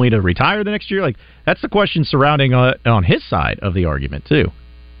 year only to retire the next year? Like, that's the question surrounding on his side of the argument too.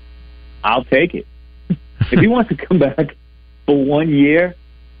 I'll take it. If he wants to come back for 1 year,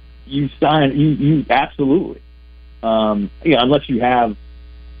 you sign. You absolutely. Unless you have,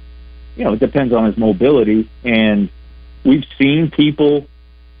 it depends on his mobility. And we've seen people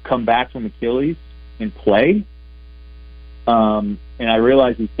come back from Achilles and play. And I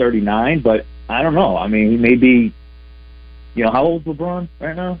realize he's 39, but I don't know. I mean, he may be. How old is LeBron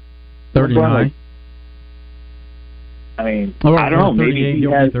right now? 39. I don't know. Maybe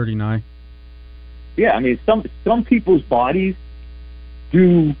he has 39. Yeah, I mean, some people's bodies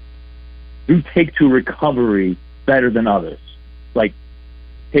do take to recovery better than others, like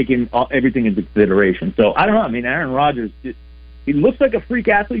taking everything into consideration. So I don't know. I mean, Aaron Rodgers, he looks like a freak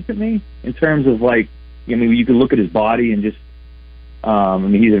athlete to me in terms of you can look at his body and just,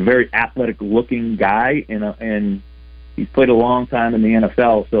 he's a very athletic-looking guy, and he's played a long time in the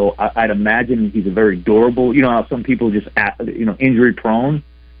NFL. So I'd imagine he's a very durable. You know how some people just injury-prone.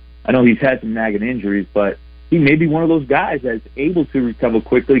 I know he's had some nagging injuries, but he may be one of those guys that's able to recover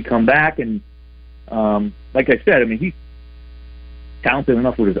quickly, come back, and like I said, I mean, he's talented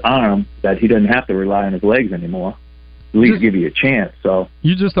enough with his arm that he doesn't have to rely on his legs anymore. At least give you a chance. So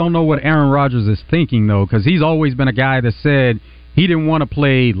you just don't know what Aaron Rodgers is thinking, though, because he's always been a guy that said he didn't want to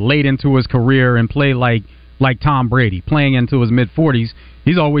play late into his career and play like Tom Brady, playing into his mid-40s.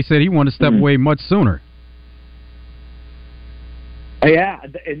 He's always said he wanted to step away much sooner. Yeah,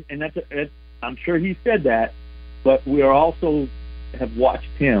 and that's I'm sure he said that, but we also have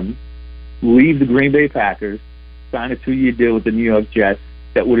watched him leave the Green Bay Packers, sign a 2-year deal with the New York Jets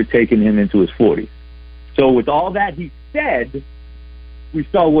that would have taken him into his 40s. So with all that he said, we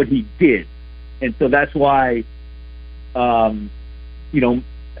saw what he did, and so that's why, it's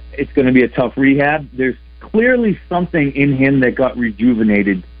going to be a tough rehab. There's clearly something in him that got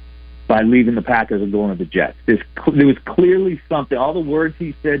rejuvenated by leaving the Packers and going to the Jets. There was clearly something. All the words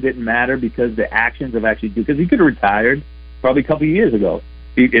he said didn't matter because the actions have actually because he could have retired probably a couple of years ago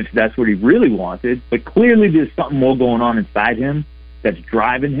if that's what he really wanted. But clearly there's something more going on inside him that's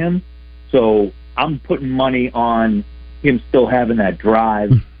driving him. So I'm putting money on him still having that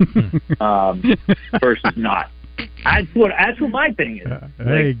drive versus not. That's what my thing is.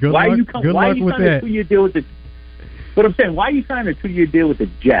 Hey, good luck with that. 2-year deal with the But I'm saying, why are you signing a 2-year deal with the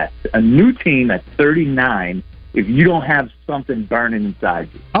Jets, a new team at 39, if you don't have something burning inside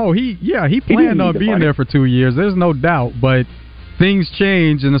you? Oh, he planned on being there for 2 years. There's no doubt, but things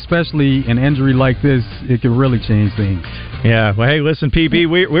change, and especially an injury like this, it can really change things. Yeah, well, hey, listen, PB,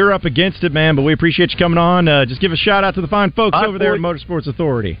 we're up against it, man, but we appreciate you coming on. Just give a shout-out to the fine folks over there at Motorsports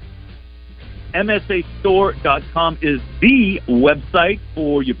Authority. MSAstore.com is the website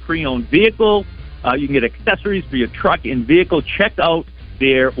for your pre-owned vehicle. You can get accessories for your truck and vehicle. Check out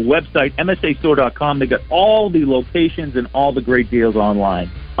their website, MSAstore.com. They got all the locations and all the great deals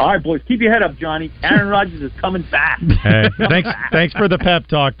online. All right, boys, keep your head up, Johnny. Aaron Rodgers is coming back. Hey, thanks for the pep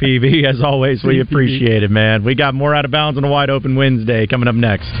talk, PV. As always, we appreciate it, man. We got more Out of Bounds on a Wide Open Wednesday coming up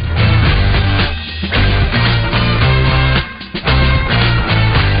next.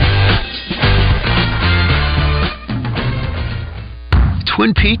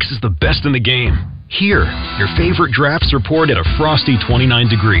 Twin Peaks is the best in the game. Here, your favorite drafts are poured at a frosty 29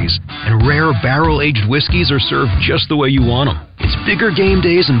 degrees, and rare barrel-aged whiskeys are served just the way you want them. It's bigger game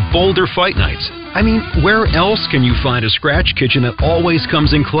days and bolder fight nights. I mean, where else can you find a scratch kitchen that always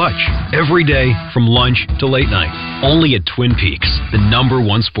comes in clutch? Every day, from lunch to late night. Only at Twin Peaks, the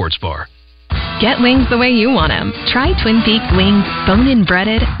 #1 sports bar. Get wings the way you want them. Try Twin Peaks wings bone-in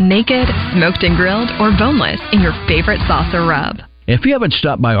breaded, naked, smoked and grilled, or boneless in your favorite sauce or rub. If you haven't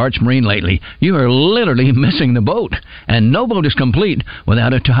stopped by Arch Marine lately, you are literally missing the boat. And no boat is complete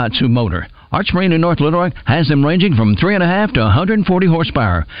without a Tohatsu motor. Arch Marine in North Little Rock has them ranging from 3.5 to 140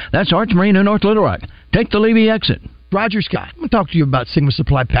 horsepower. That's Arch Marine in North Little Rock. Take the Levy exit. Roger Scott. I'm going to talk to you about Sigma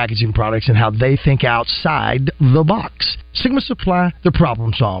Supply Packaging Products and how they think outside the box. Sigma Supply, they're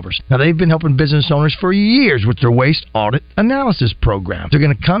problem solvers. Now, they've been helping business owners for years with their waste audit analysis program. They're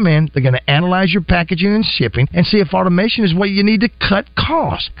going to come in, they're going to analyze your packaging and shipping, and see if automation is what you need to cut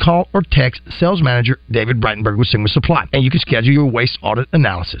costs. Call or text Sales Manager David Breitenberg with Sigma Supply, and you can schedule your waste audit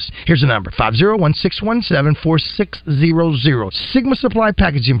analysis. Here's the number, 501-617-4600. Sigma Supply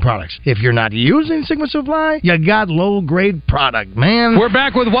Packaging Products. If you're not using Sigma Supply, you got low-grade product, man. We're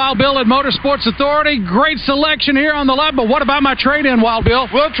back with Wild Bill at Motorsports Authority. Great selection here on the lot, but what about my trade-in, Wild Bill?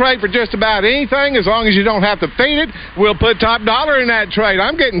 We'll trade for just about anything as long as you don't have to feed it. We'll put top dollar in that trade.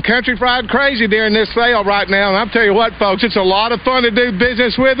 I'm getting country fried crazy during this sale right now, and I'll tell you what, folks, it's a lot of fun to do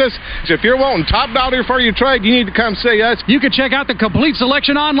business with us. So if you're wanting top dollar for your trade, you need to come see us. You can check out the complete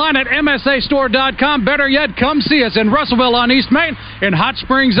selection online at msastore.com. Better yet, come see us in Russellville on East Main and Hot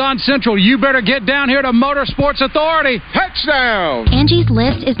Springs on Central. You better get down here to Motorsports Authority. Touchdown! Angie's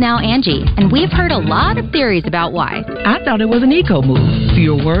List is now Angie, and we've heard a lot of theories about why. I thought it was an eco move.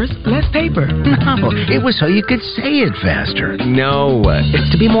 Fewer words, less paper. No, it was so you could say it faster. No,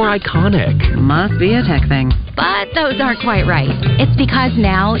 it's to be more iconic. Must be a tech thing. But those aren't quite right. It's because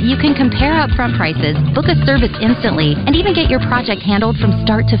now you can compare upfront prices, book a service instantly, and even get your project handled from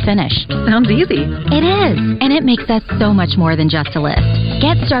start to finish. Sounds easy. It is, and it makes us so much more than just a list.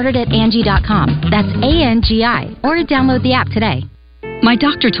 Get started at Angie.com. That's ANGI, or download the app today. My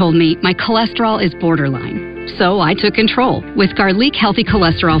doctor told me my cholesterol is borderline. So I took control with Garlic Healthy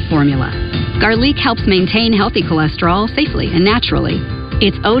Cholesterol Formula. Garlic helps maintain healthy cholesterol safely and naturally.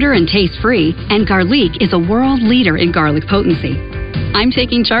 It's odor and taste free, and Garlic is a world leader in garlic potency. I'm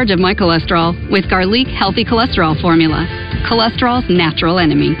taking charge of my cholesterol with Garlic Healthy Cholesterol Formula, cholesterol's natural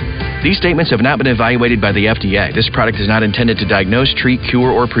enemy. These statements have not been evaluated by the FDA. This product is not intended to diagnose, treat,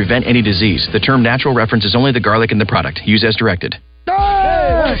 cure, or prevent any disease. The term natural references only the garlic in the product. Use as directed.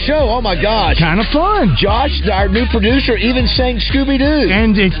 Hey, what a show. Oh, my gosh. Kind of fun. Josh, our new producer, even sang Scooby-Doo.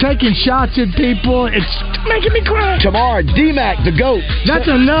 And it's taking shots at people. It's making me cry. Tomorrow, D-Mac, the GOAT. That's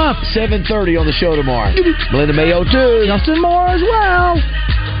enough. 7:30 on the show tomorrow. Melinda Mayo, too. Justin Moore as well.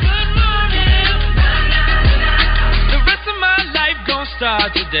 The rest of my life gonna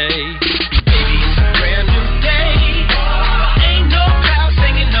start today. Baby, it's a brand new day. Ain't no clouds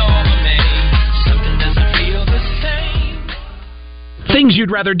hanging over me. Something doesn't feel the same. Things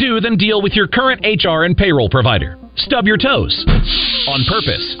you'd rather do than deal with your current HR and payroll provider. Stub your toes. On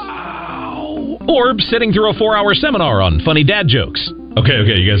purpose. Or sitting through a 4-hour seminar on funny dad jokes. Okay,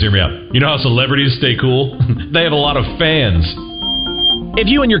 you guys hear me out. You know how celebrities stay cool? They have a lot of fans. If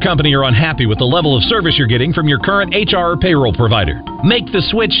you and your company are unhappy with the level of service you're getting from your current HR or payroll provider, make the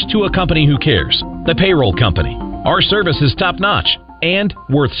switch to a company who cares. The Payroll Company. Our service is top-notch and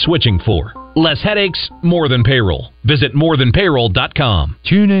worth switching for. Less headaches, more than payroll. Visit morethanpayroll.com.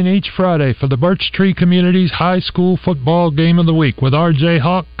 Tune in each Friday for the Birch Tree Community's High School Football Game of the Week with R.J.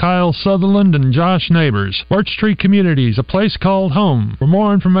 Hawk, Kyle Sutherland, and Josh Neighbors. Birch Tree Communities, a place called home. For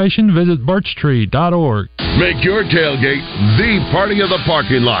more information, visit birchtree.org. Make your tailgate the party of the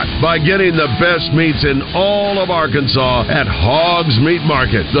parking lot by getting the best meats in all of Arkansas at Hogs Meat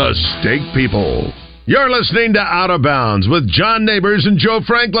Market, the steak people. You're listening to Out of Bounds with John Neighbors and Joe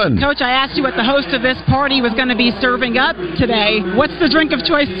Franklin. Coach, I asked you what the host of this party was going to be serving up today. What's the drink of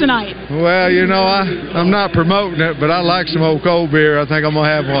choice tonight? Well, you know, I'm not promoting it, but I like some old cold beer. I think I'm going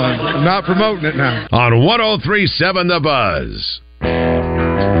to have one. I'm not promoting it now. On 103.7 The Buzz.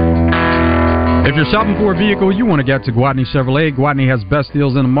 If you're shopping for a vehicle, you want to get to Gwatney Chevrolet. Gwatney has best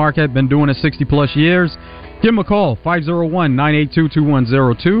deals in the market. Been doing it 60-plus years. Give them a call,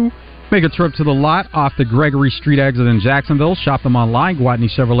 501-982-2102. Make a trip to the lot off the Gregory Street exit in Jacksonville. Shop them online,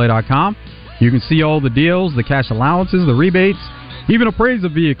 GwatneyChevrolet.com. You can see all the deals, the cash allowances, the rebates, even appraise the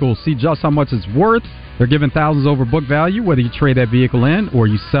vehicle. See just how much it's worth. They're giving thousands over book value, whether you trade that vehicle in or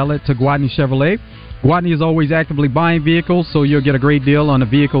you sell it to Gwatney Chevrolet. Gwatney is always actively buying vehicles, so you'll get a great deal on a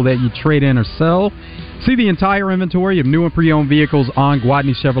vehicle that you trade in or sell. See the entire inventory of new and pre-owned vehicles on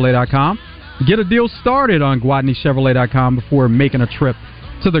GwatneyChevrolet.com. Get a deal started on GwatneyChevrolet.com before making a trip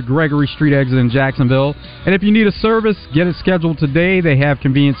to the Gregory Street exit in Jacksonville. And if you need a service, get it scheduled today. They have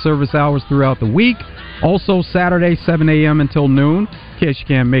convenient service hours throughout the week. Also Saturday, 7 a.m. until noon, in case you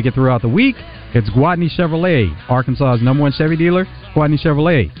can't make it throughout the week. It's Gwatney Chevrolet, Arkansas's #1 Chevy dealer. Gwatney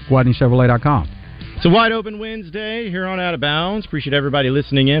Chevrolet, GwatneyChevrolet.com. It's a wide open Wednesday here on Out of Bounds. Appreciate everybody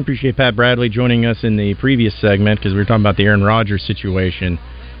listening in. Appreciate Pat Bradley joining us in the previous segment because we were talking about the Aaron Rodgers situation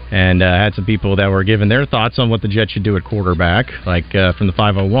and had some people that were giving their thoughts on what the Jets should do at quarterback. Like from the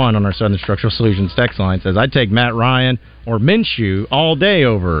 501 on our Southern Structural Solutions text line says, I'd take Matt Ryan or Minshew all day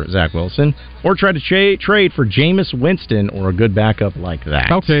over Zach Wilson or try to trade for Jameis Winston or a good backup like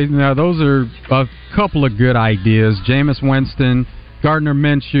that. Okay, now those are a couple of good ideas. Jameis Winston, Gardner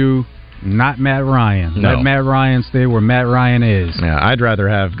Minshew, not Matt Ryan. No. Let Matt Ryan stay where Matt Ryan is. Yeah, I'd rather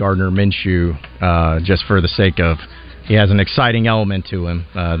have Gardner Minshew just for the sake of he has an exciting element to him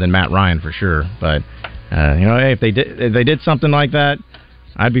than Matt Ryan for sure. But hey, if they did something like that,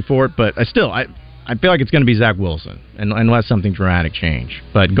 I'd be for it. But I feel like it's going to be Zach Wilson unless something dramatic change.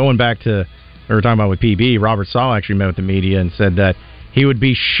 But going back to what we were talking about with PB, Robert Saleh actually met with the media and said that he would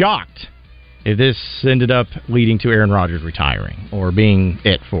be shocked if this ended up leading to Aaron Rodgers retiring or being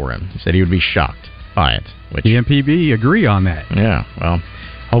it for him. He said he would be shocked by it. He and PB agree on that. Yeah, well,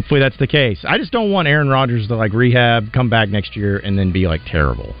 hopefully that's the case. I just don't want Aaron Rodgers to rehab, come back next year, and then be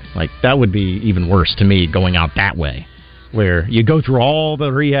terrible. That would be even worse to me going out that way, where you go through all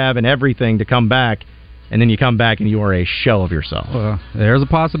the rehab and everything to come back, and then you come back and you are a shell of yourself. There's a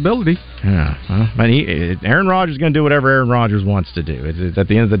possibility. Yeah, but Aaron Rodgers is going to do whatever Aaron Rodgers wants to do. It's at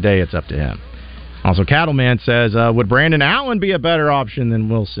the end of the day, it's up to him. Also, Cattleman says, would Brandon Allen be a better option than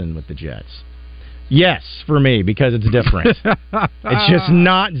Wilson with the Jets? Yes, for me, because it's different. It's just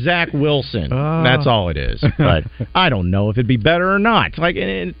not Zach Wilson. That's all it is. But I don't know if it'd be better or not.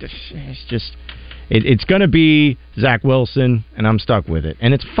 It's just... It's going to be Zach Wilson, and I'm stuck with it,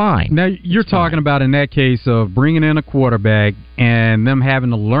 and it's fine. Now, you're talking about in that case of bringing in a quarterback and them having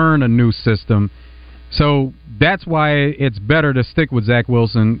to learn a new system. So that's why it's better to stick with Zach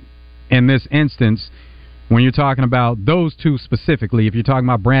Wilson in this instance when you're talking about those two specifically. If you're talking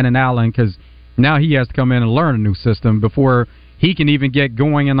about Brandon Allen, because now he has to come in and learn a new system before he can even get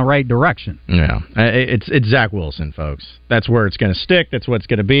going in the right direction. Yeah, it's Zach Wilson, folks. That's where it's going to stick. That's what it's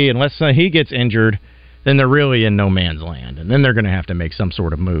going to be. Unless he gets injured, then they're really in no man's land, and then they're going to have to make some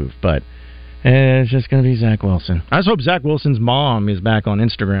sort of move. But it's just going to be Zach Wilson. I just hope Zach Wilson's mom is back on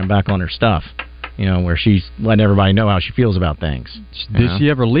Instagram, back on her stuff, where she's letting everybody know how she feels about things. Did she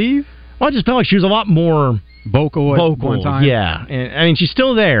ever leave? Well, I just felt like she was a lot more vocal at one time. Yeah, and she's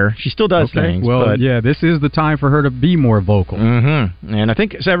still there. She still does things. Well, but, this is the time for her to be more vocal. Mm-hmm. And I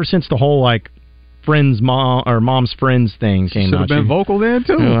think ever since the whole mom's friends thing came out, should have been vocal then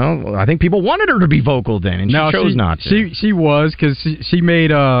too. Well, I think people wanted her to be vocal then, and she chose not to. She was, because she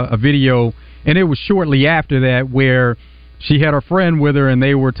made a video, and it was shortly after that where she had her friend with her, and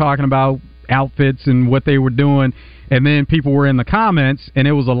they were talking about outfits and what they were doing, and then people were in the comments, and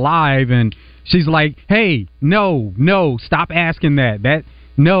it was a live, and she's like, "Hey, no, stop asking that.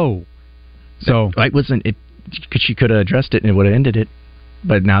 No." So, listen, she could have addressed it and it would have ended it.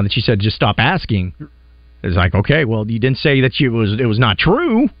 But now that she said just stop asking, it's like, okay, well, you didn't say that it was not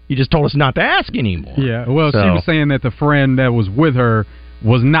true. You just told us not to ask anymore. Yeah, well, she was saying that the friend that was with her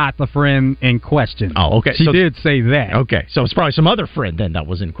was not the friend in question. Oh, okay. She did say that. Okay, so it's probably some other friend then that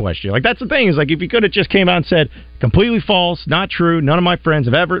was in question. That's the thing, is if you could have just came out and said, completely false, not true, none of my friends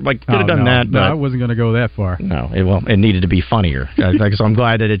have ever, could have done that. No, I wasn't going to go that far. No, it needed to be funnier. So I'm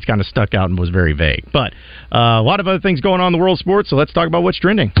glad that it's kind of stuck out and was very vague. But a lot of other things going on in the world of sports, so let's talk about what's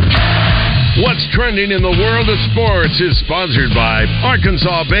trending. What's trending in the world of sports is sponsored by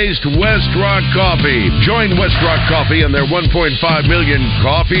Arkansas-based West Rock Coffee. Join West Rock Coffee and their 1.5 million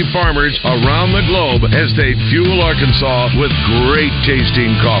coffee farmers around the globe as they fuel Arkansas with great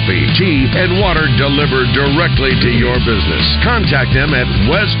tasting coffee, tea, and water delivered directly to your business. Contact them at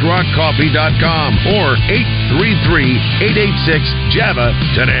westrockcoffee.com or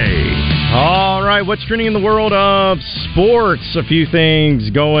 833-886-JAVA today. All right, what's trending in the world of sports? A few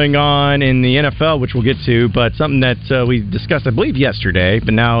things going on in the NFL, which we'll get to, but something that we discussed, I believe, yesterday,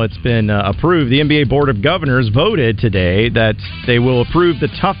 but now it's been approved. The NBA Board of Governors voted today that they will approve the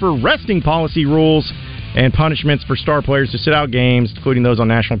tougher resting policy rules and punishments for star players to sit out games, including those on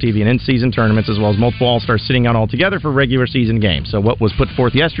national TV and in-season tournaments, as well as multiple All-Stars sitting out altogether for regular season games. So what was put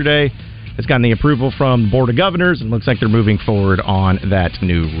forth yesterday has gotten the approval from the Board of Governors, and looks like they're moving forward on that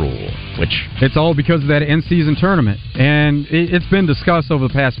new rule. Which it's all because of that in-season tournament. And it's been discussed over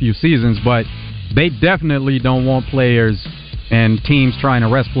the past few seasons, but they definitely don't want players and teams trying to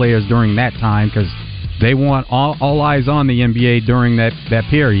rest players during that time, because they want all eyes on the NBA during that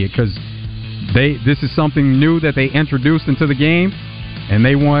period, because this is something new that they introduced into the game, and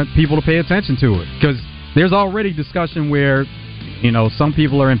they want people to pay attention to it. Because there's already discussion where some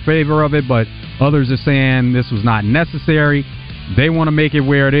people are in favor of it, but Others are saying this was not necessary. They want to make it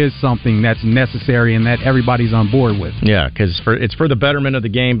where it is something that's necessary and that everybody's on board with. Yeah, because it's for the betterment of the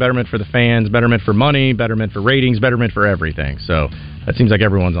game, betterment for the fans, betterment for money, betterment for ratings, betterment for everything. So it seems like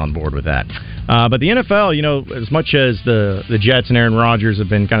everyone's on board with that. But the NFL, as much as the Jets and Aaron Rodgers have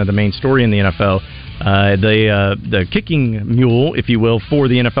been kind of the main story in the NFL, the kicking mule, if you will, for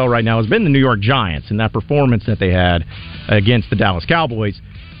the NFL right now has been the New York Giants and that performance that they had against the Dallas Cowboys.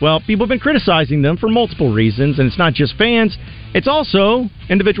 Well, people have been criticizing them for multiple reasons, and it's not just fans. It's also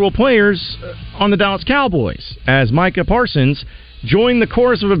individual players on the Dallas Cowboys, as Micah Parsons joined the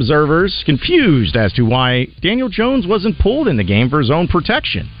chorus of observers confused as to why Daniel Jones wasn't pulled in the game for his own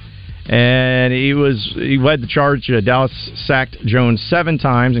protection. And he led the charge. Dallas sacked Jones 7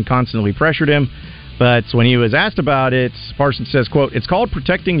 times and constantly pressured him. But when he was asked about it, Parsons says, quote, "It's called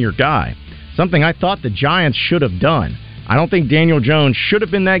protecting your guy, something I thought the Giants should have done. I don't think Daniel Jones should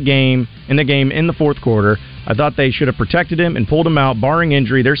have been in the game in the fourth quarter. I thought they should have protected him and pulled him out. Barring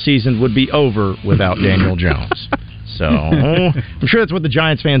injury, their season would be over without Daniel Jones." So I'm sure that's what the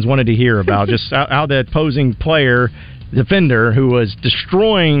Giants fans wanted to hear about, just how the opposing defender who was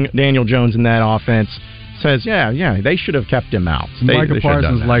destroying Daniel Jones in that offense says, yeah, they should have kept him out. Michael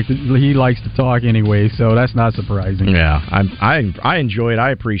Parsons he likes to talk anyway, so that's not surprising. Yeah, I enjoy it. I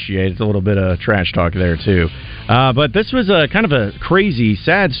appreciate it. It's a little bit of trash talk there too. But this was a kind of a crazy,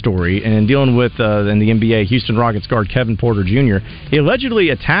 sad story, and dealing with in the NBA, Houston Rockets guard Kevin Porter Jr. He allegedly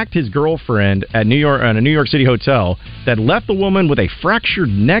attacked his girlfriend at a New York City hotel that left the woman with a fractured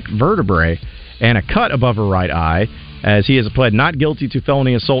neck vertebrae and a cut above her right eye, as he has pled not guilty to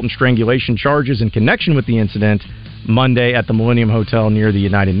felony assault and strangulation charges in connection with the incident Monday at the Millennium Hotel near the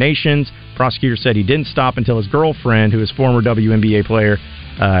United Nations. Prosecutor said he didn't stop until his girlfriend, who is former WNBA player,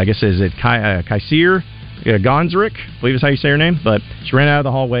 is it Kaisir Gonzarek, I believe is how you say her name, but she ran out of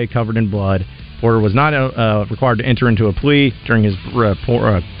the hallway covered in blood. Porter was not required to enter into a plea during his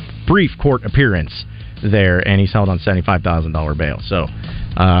brief court appearance there, and he's held on $75,000 bail. So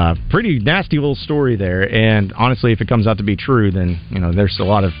pretty nasty little story there, and honestly, if it comes out to be true, then there's a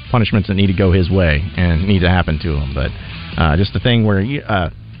lot of punishments that need to go his way and need to happen to him. But just the thing where I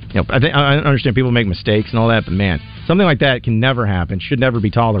understand people make mistakes and all that, but man, something like that can never happen, should never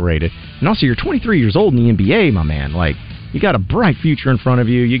be tolerated. And also, you're 23 years old in the NBA, my man. Like, you got a bright future in front of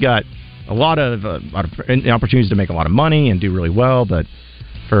you. You got a lot of opportunities to make a lot of money and do really well, but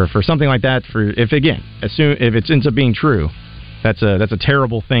for something like that, if it ends up being true, that's a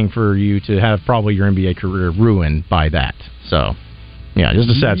terrible thing for you to have probably your NBA career ruined by that. So, yeah, just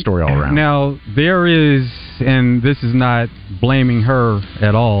a sad story all around. Now, there is, and this is not blaming her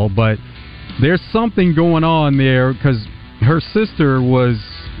at all, but there's something going on there because her sister was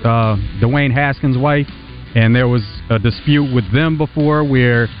Dwayne Haskins' wife, and there was a dispute with them before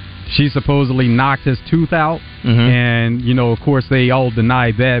where she supposedly knocked his tooth out, and, of course, they all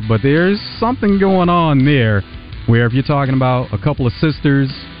denied that, but there's something going on there where if you're talking about a couple of sisters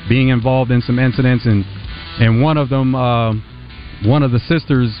being involved in some incidents, and one of them, one of the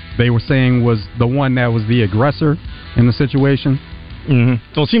sisters, they were saying was the one that was the aggressor in the situation.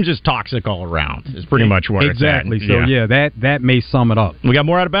 So it seems just toxic all around is pretty much where exactly. It's at. So, yeah, that may sum it up. We got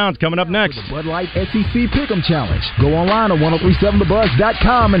more Out of Bounds coming up next. The Bud Light SEC Pick'em Challenge. Go online at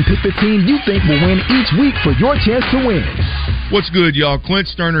 1037thebuzz.com and pick the team you think will win each week for your chance to win. What's good, y'all? Clint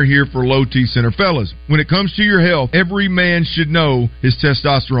Sterner here for Low T Center. Fellas, when it comes to your health, every man should know his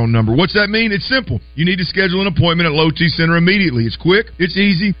testosterone number. What's that mean? It's simple. You need to schedule an appointment at Low T Center immediately. It's quick, it's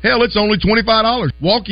easy. Hell, it's only $25. Walk